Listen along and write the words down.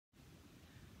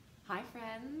Hi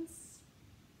friends!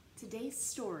 Today's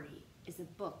story is a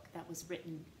book that was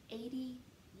written 80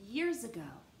 years ago.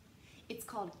 It's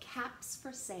called Caps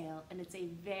for Sale and it's a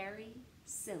very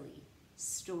silly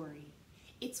story.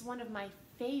 It's one of my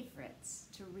favorites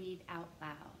to read out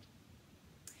loud.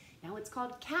 Now it's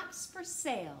called Caps for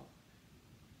Sale,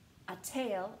 a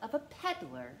tale of a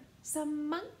peddler, some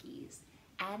monkeys,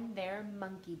 and their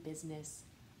monkey business.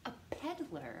 A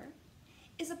peddler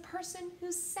is a person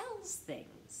who sells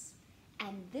things.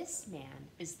 And this man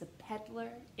is the peddler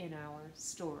in our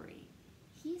story.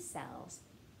 He sells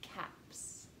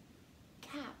caps.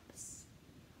 Caps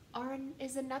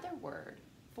is another word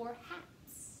for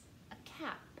hats. A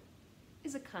cap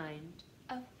is a kind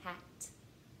of hat.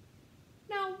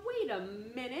 Now wait a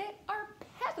minute, our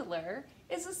peddler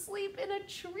is asleep in a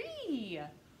tree.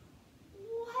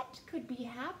 What could be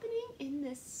happening in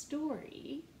this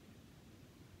story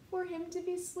for him to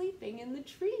be sleeping in the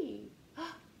tree?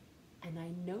 And I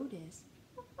noticed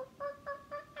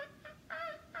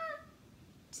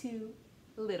two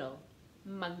little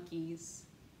monkeys.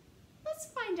 Let's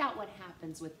find out what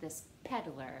happens with this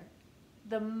peddler,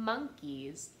 the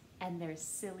monkeys, and their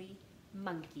silly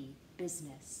monkey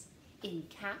business in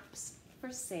Caps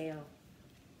for Sale.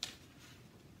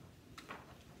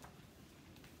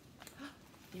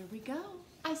 There we go.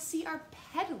 I see our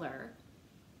peddler.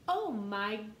 Oh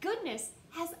my goodness,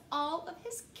 has all of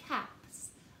his caps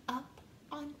up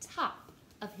on top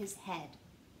of his head.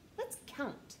 Let's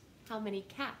count how many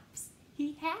caps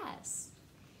he has.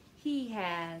 He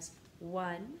has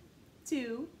 1,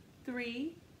 2,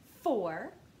 3,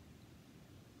 4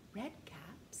 red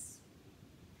caps.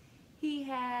 He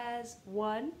has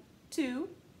 1, 2,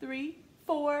 3,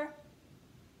 4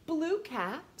 blue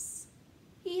caps.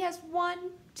 He has 1,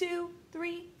 2,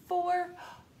 3, 4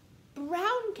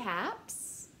 brown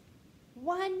caps.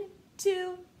 1,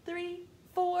 2, 3,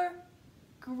 4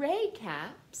 gray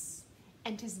caps,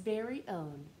 and his very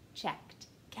own checked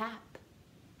cap.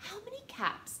 How many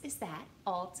caps is that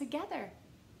all together?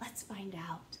 Let's find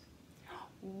out.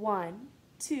 1,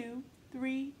 2,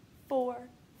 3, 4,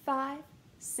 5,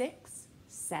 6,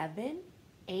 7,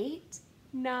 8,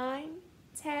 9,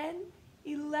 10,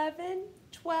 11,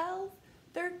 12,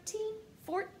 13,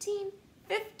 14,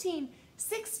 15,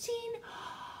 16,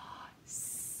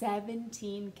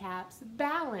 17 caps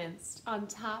balanced on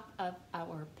top of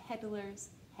our peddler's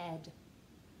head.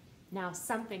 Now,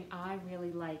 something I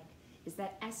really like is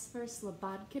that Esphyr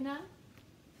Slobodkina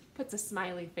puts a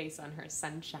smiley face on her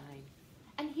sunshine.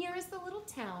 And here is the little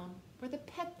town where the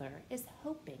peddler is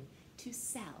hoping to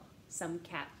sell some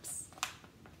caps.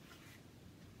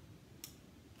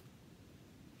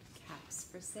 Caps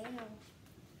for sale.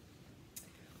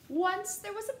 Once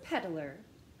there was a peddler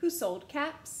who sold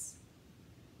caps.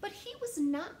 But he was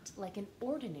not like an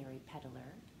ordinary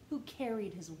peddler who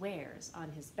carried his wares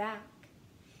on his back.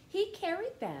 He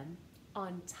carried them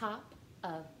on top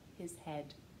of his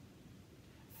head.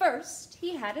 First,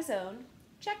 he had his own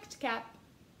checked cap,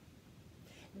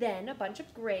 then a bunch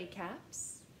of gray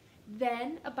caps,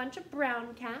 then a bunch of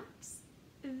brown caps,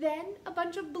 then a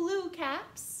bunch of blue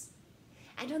caps,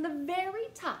 and on the very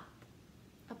top,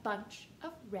 a bunch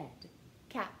of red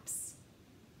caps.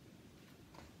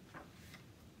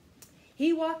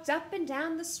 He walked up and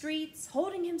down the streets,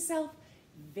 holding himself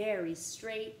very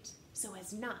straight so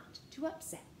as not to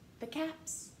upset the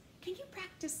caps. Can you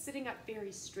practice sitting up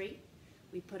very straight?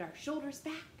 We put our shoulders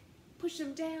back, push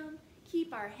them down,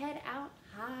 keep our head out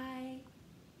high.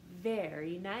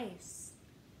 Very nice.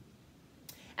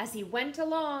 As he went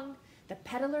along, the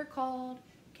peddler called,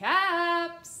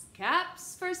 "Caps,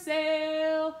 caps for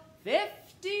sale,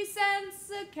 50 cents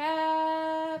a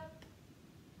cap."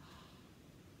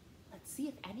 See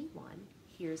if anyone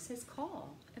hears his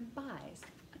call and buys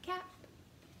a cap.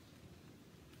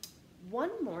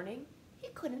 One morning, he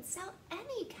couldn't sell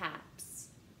any caps.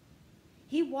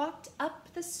 He walked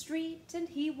up the street and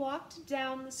he walked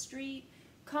down the street,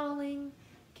 calling,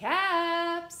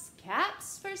 "Caps,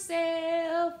 caps for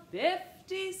sale,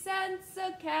 50 cents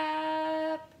a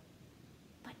cap."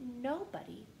 But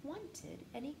nobody wanted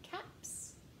any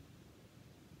caps.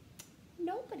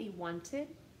 Nobody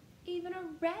wanted even a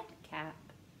red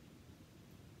cap.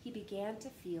 He began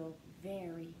to feel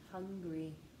very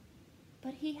hungry,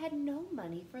 but he had no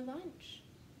money for lunch.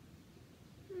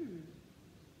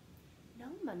 No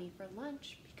money for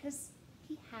lunch because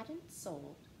he hadn't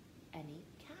sold any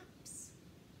caps.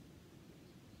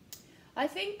 "I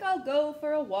think I'll go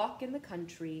for a walk in the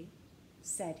country,"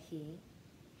 said he,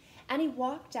 and he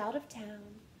walked out of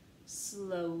town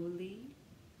slowly,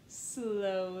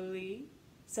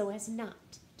 so as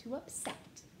not to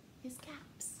upset his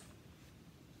caps.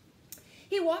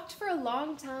 He walked for a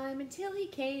long time until he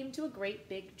came to a great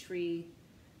big tree.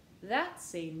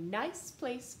 "That's a nice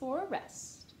place for a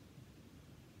rest,"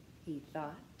 he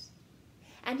thought.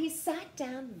 And he sat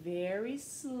down very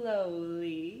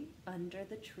slowly under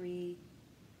the tree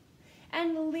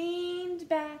and leaned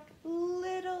back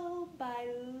little by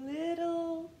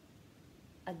little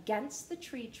against the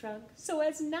tree trunk so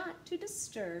as not to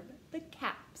disturb the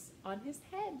caps on his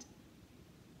head.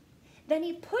 Then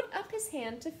he put up his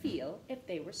hand to feel if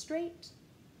they were straight.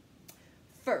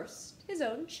 First his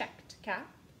own checked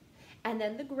cap, and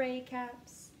then the gray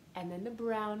caps, and then the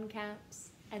brown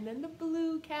caps, and then the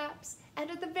blue caps, and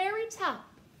at the very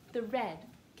top, the red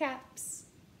caps.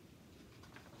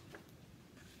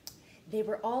 They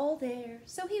were all there,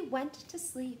 so he went to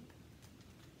sleep.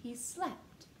 He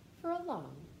slept for a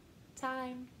long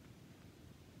time.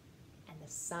 And the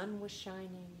sun was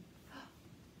shining,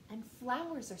 and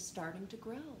flowers are starting to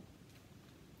grow.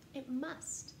 It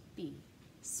must be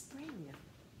spring.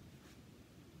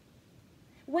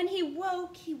 When he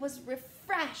woke, he was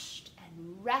refreshed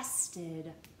and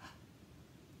rested.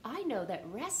 I know that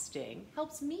resting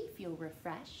helps me feel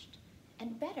refreshed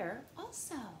and better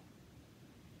also.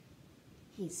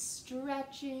 He's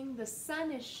stretching, the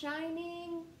sun is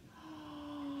shining.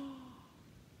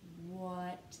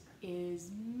 What is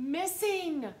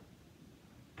missing?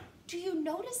 Do you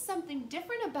notice something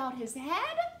different about his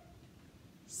head?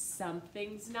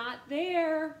 Something's not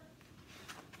there.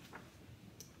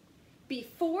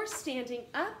 Before standing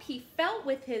up, he felt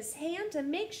with his hand to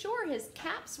make sure his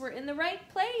caps were in the right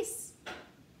place.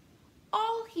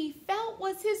 All he felt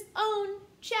was his own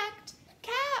checked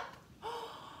cap.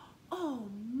 Oh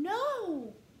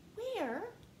no!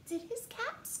 Where did his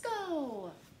caps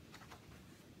go?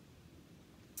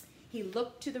 He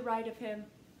looked to the right of him.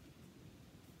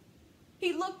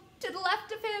 He looked to the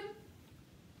left of him.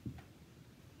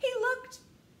 He looked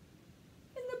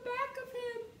in the back of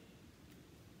him.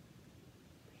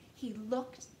 He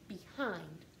looked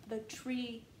behind the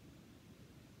tree.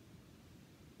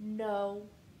 No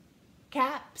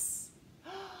caps.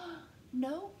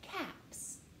 No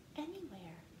caps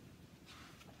anywhere.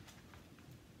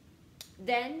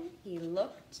 Then he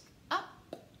looked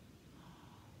up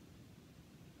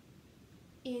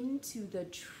into the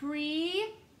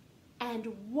tree, and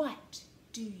what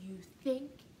do you think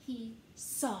he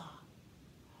saw?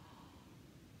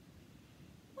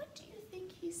 What do you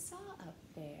think he saw up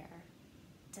there?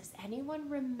 Does anyone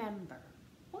remember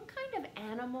what kind of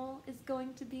animal is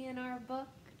going to be in our book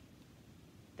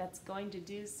that's going to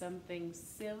do something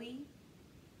silly?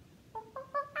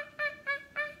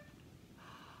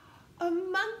 A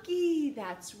monkey,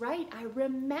 that's right. I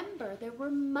remember there were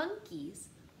monkeys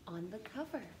on the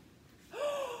cover.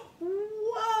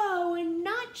 Whoa, and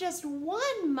not just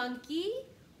one monkey.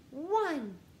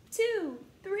 1, 2,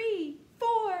 3,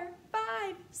 4,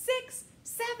 5, 6,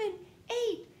 7,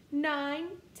 8, 9,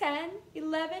 10,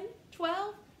 11,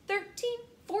 12, 13,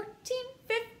 14,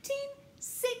 15,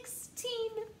 16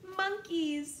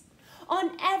 monkeys.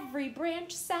 On every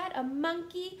branch sat a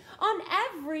monkey. On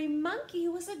every monkey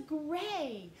was a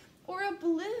gray, or a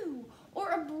blue, or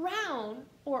a brown,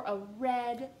 or a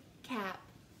red cap.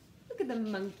 Look at the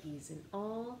monkeys in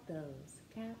all those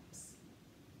caps.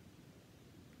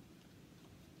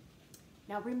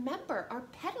 Now remember, our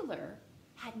peddler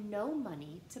had no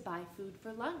money to buy food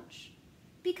for lunch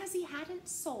because he hadn't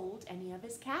sold any of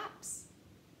his caps.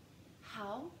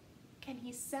 How can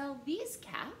he sell these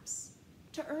caps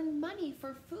to earn money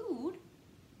for food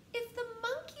if the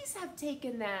monkeys have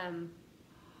taken them?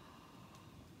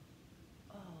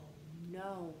 Oh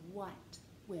no, what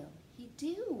will he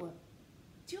do?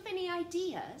 Do you have any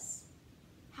ideas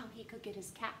how he could get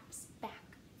his caps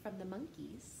back from the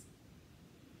monkeys?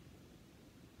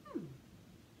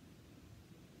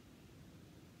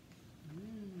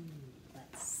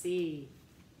 Let's see.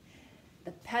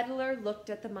 The peddler looked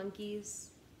at the monkeys.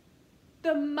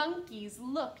 The monkeys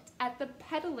looked at the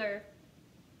peddler.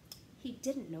 He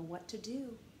didn't know what to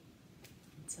do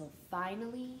until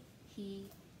finally he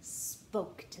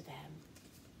spoke to them.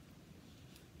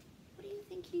 What do you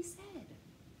think he said?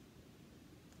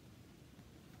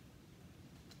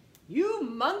 "You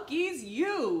monkeys,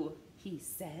 you," he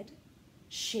said,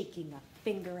 shaking a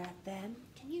finger at them.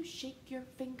 Can you shake your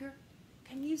finger?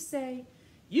 Can you say,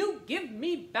 "You give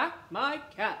me back my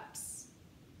caps"?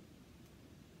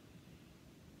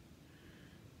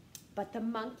 But the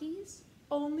monkeys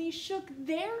only shook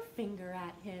their finger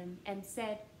at him and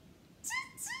said,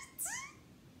 "Tsk, tsk, tsk."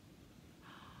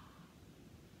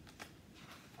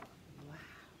 Wow.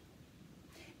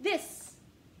 This,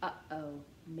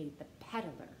 made the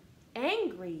peddler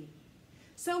angry.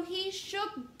 So he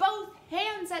shook both hands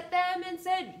hands at them and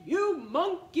said, "You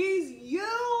monkeys,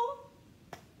 you!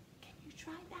 Can you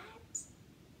try that?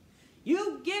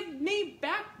 You give me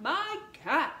back my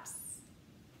caps."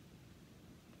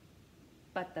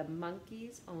 But the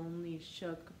monkeys only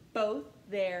shook both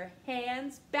their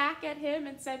hands back at him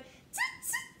and said, "Tsit,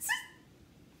 tsit, tsit."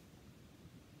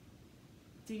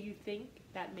 Do you think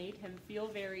that made him feel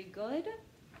very good?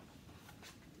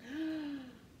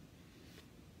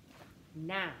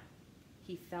 Now,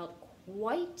 he felt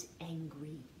quite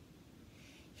angry.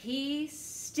 He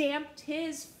stamped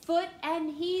his foot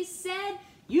and he said,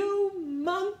 "You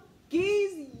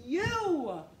monkeys,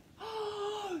 you!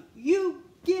 You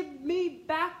give me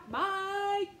back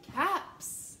my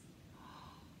caps."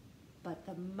 But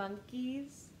the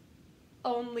monkeys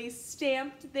only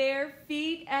stamped their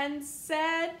feet and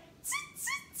said, "Tsit,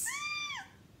 tsit, tsit."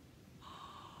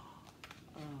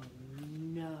 Oh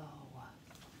no.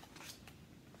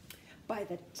 By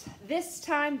this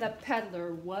time, the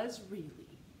peddler was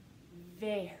really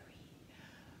very,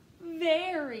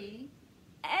 very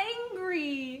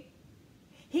angry.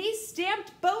 He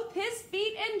stamped both his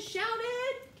feet and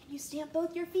shouted, "Can you stamp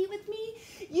both your feet with me?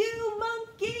 You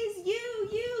monkeys,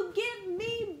 you give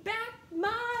me back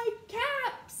my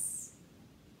caps."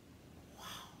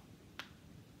 Wow.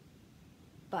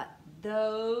 But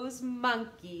those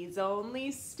monkeys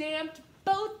only stamped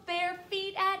both their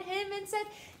feet at him and said,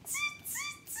 "Tsit,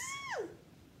 tsit, tsit."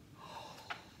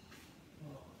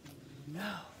 Oh,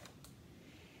 no.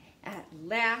 At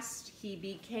last, he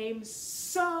became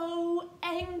so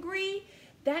angry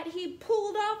that he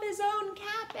pulled off his own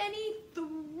cap and he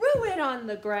threw it on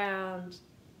the ground.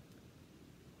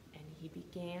 And he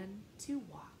began to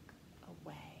walk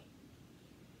away.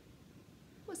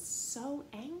 He was so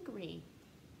angry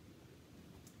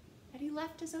that he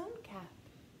left his own cap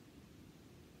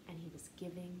and he was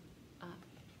giving up.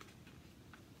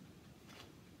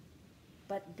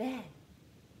 But then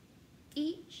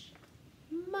each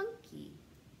monkey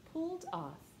pulled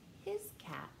off his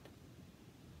cap.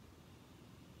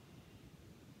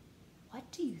 What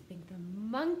do you think the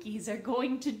monkeys are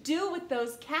going to do with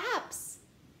those caps?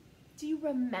 Do you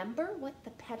remember what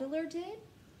the peddler did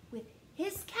with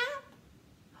his cap?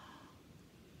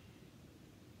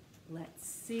 Let's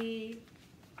see.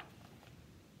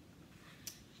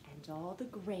 And all the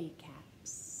gray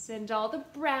caps, and all the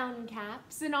brown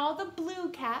caps, and all the blue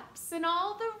caps, and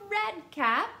all the red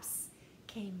caps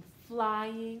came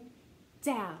flying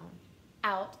down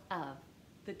out of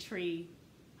the tree.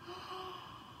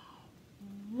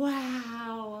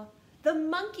 Wow! The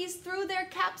monkeys threw their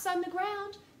caps on the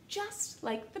ground just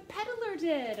like the peddler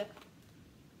did.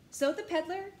 So the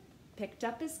peddler picked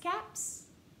up his caps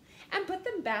and put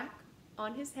them back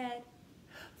on his head.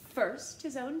 First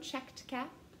his own checked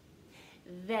cap,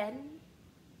 then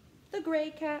the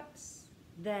gray caps,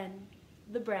 then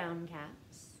the brown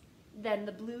caps, then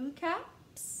the blue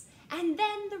caps, and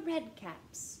then the red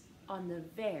caps on the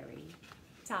very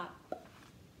top.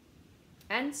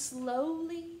 And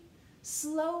slowly,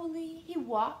 slowly he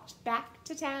walked back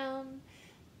to town,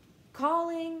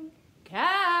 calling,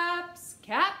 "Caps,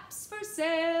 caps for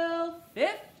sale,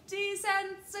 50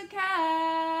 cents a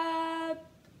cap."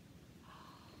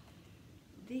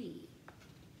 The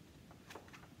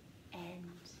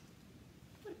end.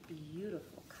 What a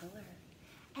beautiful color.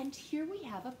 And here we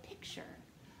have a picture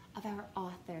of our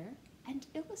author and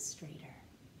illustrator.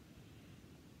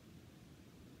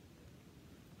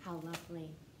 How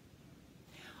lovely.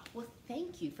 Well,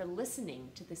 thank you for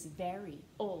listening to this very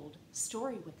old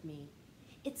story with me.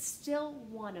 It's still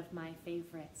one of my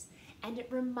favorites, and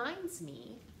it reminds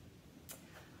me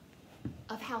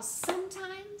of how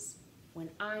sometimes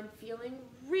when I'm feeling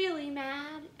really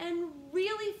mad and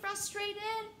really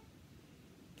frustrated,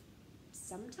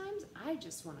 sometimes I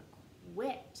just want to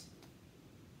quit.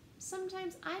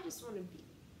 Sometimes I just want to be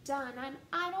done, and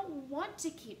I don't want to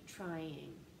keep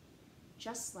trying.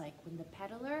 Just like when the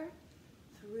peddler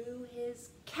threw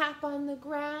his cap on the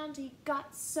ground, he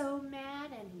got so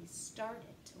mad and he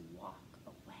started to walk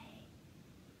away.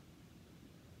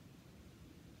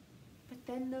 But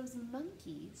then those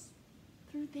monkeys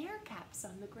threw their caps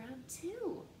on the ground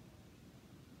too.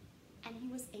 And he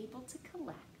was able to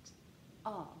collect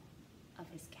all of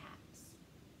his caps.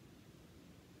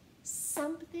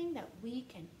 Something that we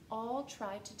can all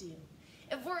try to do.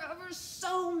 If we're ever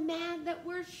so mad that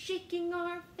we're shaking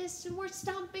our fists and we're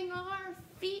stomping our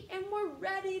feet and we're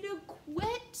ready to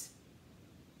quit,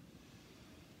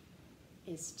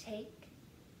 is take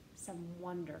some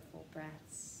wonderful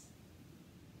breaths.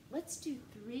 Let's do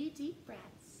 3 deep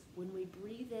breaths. When we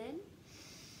breathe in,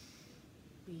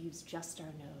 we use just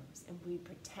our nose and we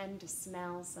pretend to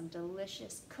smell some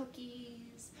delicious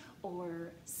cookies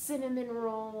or cinnamon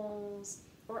rolls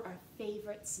or our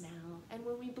favorite smell. And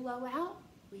when we blow out,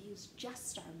 we use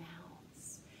just our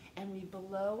mouths and we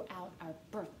blow out our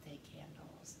birthday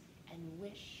candles and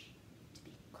wish to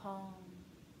be calm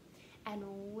and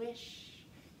wish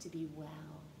to be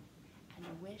well and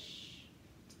wish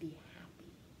to be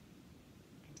happy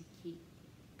and to keep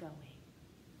going.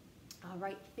 All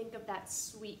right, think of that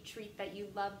sweet treat that you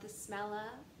love the smell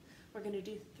of. We're going to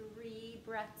do 3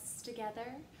 breaths together.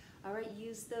 All right,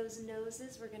 use those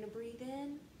noses. We're going to breathe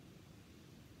in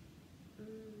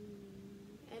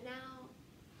and out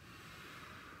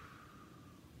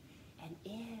and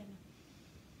in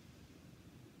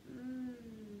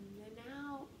and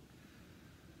out.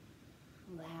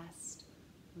 Last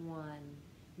one.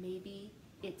 Maybe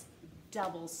it's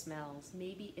double smells.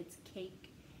 Maybe it's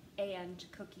cake and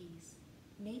cookies.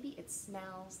 Maybe it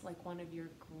smells like one of your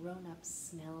grown-up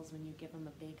smells when you give them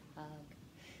a big hug.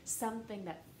 Something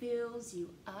that fills you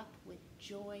up with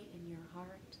joy in your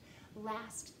heart.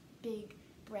 Last big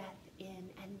breath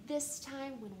in, and this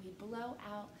time when we blow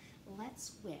out,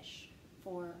 let's wish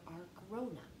for our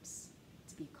grown-ups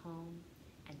to be calm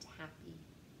and happy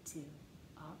too.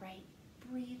 All right,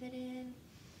 breathe it in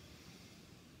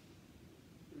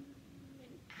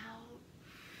and out.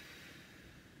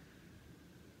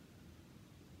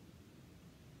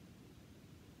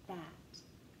 That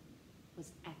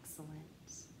was excellent.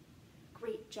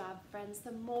 Great job, friends.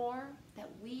 The more that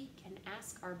we can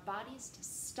ask our bodies to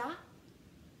stop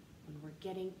when we're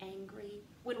getting angry,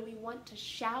 when we want to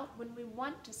shout, when we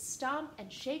want to stomp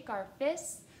and shake our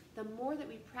fists, the more that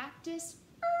we practice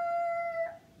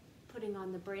putting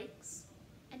on the brakes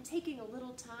and taking a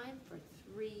little time for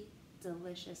 3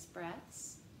 delicious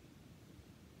breaths,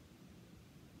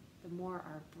 the more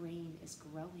our brain is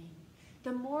growing.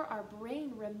 The more our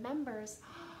brain remembers,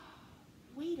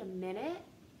 wait a minute,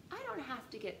 I don't have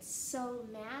to get so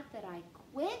mad that I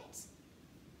quit.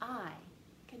 I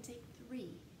can take 3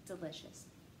 delicious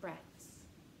breaths.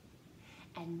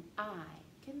 And I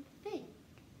can think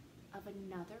of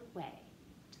another way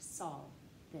to solve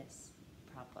this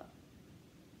problem.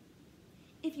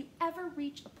 If you ever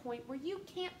reach a point where you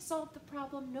can't solve the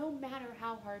problem, no matter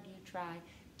how hard you try,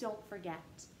 don't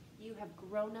forget, you have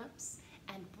grown-ups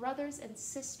and brothers and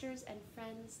sisters and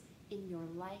friends in your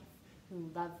life who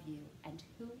love you and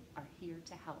who are here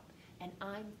to help. And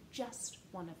I'm just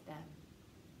one of them.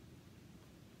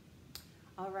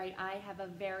 All right, I have a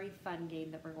very fun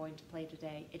game that we're going to play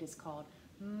today. It is called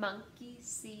Monkey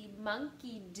See,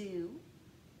 Monkey Do.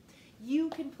 You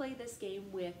can play this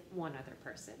game with 1 other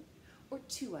person, or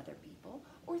 2 other people,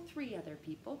 or 3 other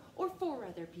people, or 4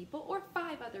 other people, or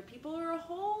 5 other people, or a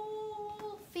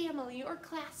whole family or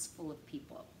class full of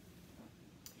people.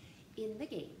 In the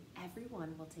game,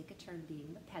 everyone will take a turn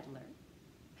being the peddler,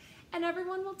 and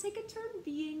everyone will take a turn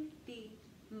being the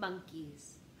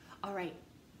monkeys. All right,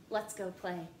 let's go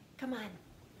play. Come on.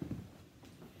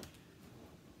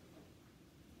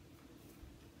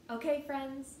 Okay,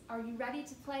 friends, are you ready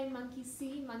to play Monkey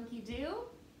See, Monkey Do?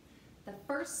 The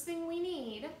first thing we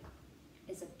need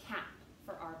is a cap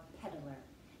for our peddler.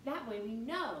 That way we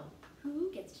know who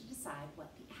gets to decide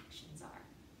what the actions are.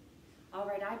 All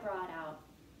right, I brought out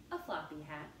a floppy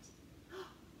hat,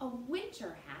 a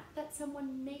winter hat that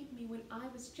someone made me when I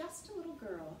was just a little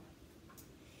girl,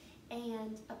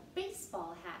 and a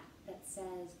baseball hat that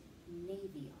says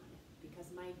Navy on it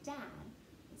because my dad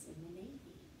was in the Navy.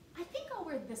 I think I'll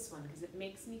wear this one because it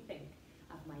makes me think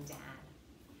of my dad.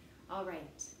 All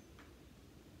right.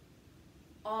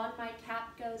 On my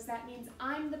cap goes, that means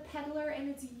I'm the peddler and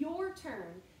it's your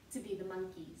turn to be the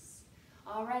monkeys.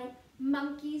 All right,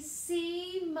 monkey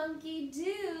see, monkey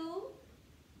do.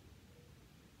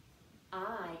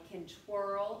 I can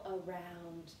twirl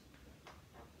around.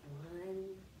 1,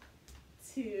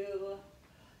 2,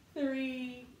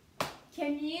 3.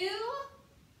 Can you?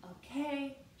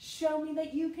 Okay, show me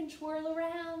that you can twirl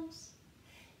around.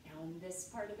 Now in this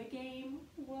part of the game,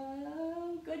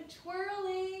 whoa, good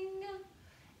twirling.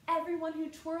 Everyone who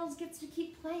twirls gets to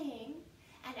keep playing,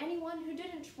 and anyone who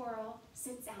didn't twirl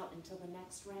sits out until the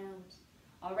next round.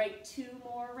 All right, 2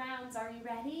 more rounds. Are you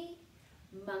ready?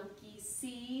 Monkey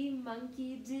see,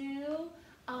 monkey do.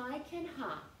 I can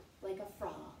hop like a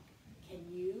frog. Can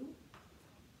you?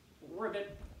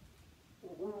 Ribbit,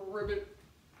 ribbit,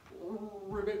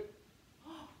 ribbit.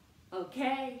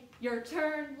 Okay, your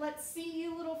turn. Let's see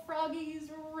you little froggies.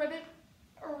 Ribbit,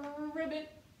 ribbit,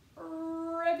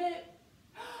 ribbit.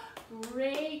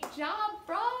 Great job,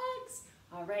 frogs.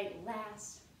 All right,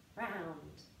 last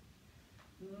round.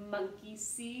 Monkey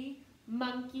see,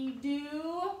 Monkey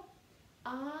do.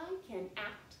 I can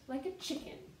act like a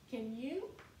chicken. Can you?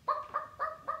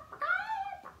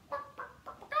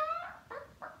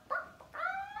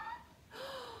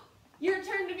 Your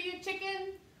turn to be a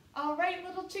chicken. All right,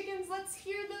 little chickens, let's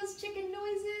hear those chicken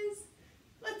noises.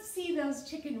 Let's see those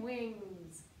chicken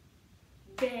wings.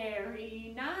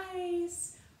 Very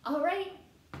nice. All right,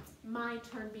 my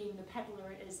turn being the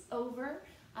peddler is over.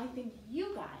 I think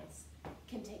you guys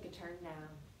can take a turn now.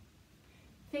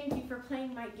 Thank you for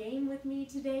playing my game with me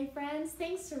today, friends.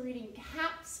 Thanks for reading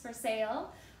Caps for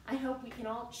Sale. I hope we can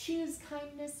all choose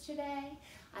kindness today.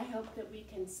 I hope that we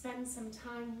can spend some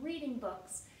time reading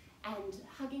books and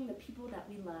hugging the people that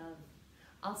we love.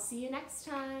 I'll see you next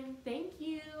time. Thank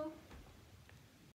you.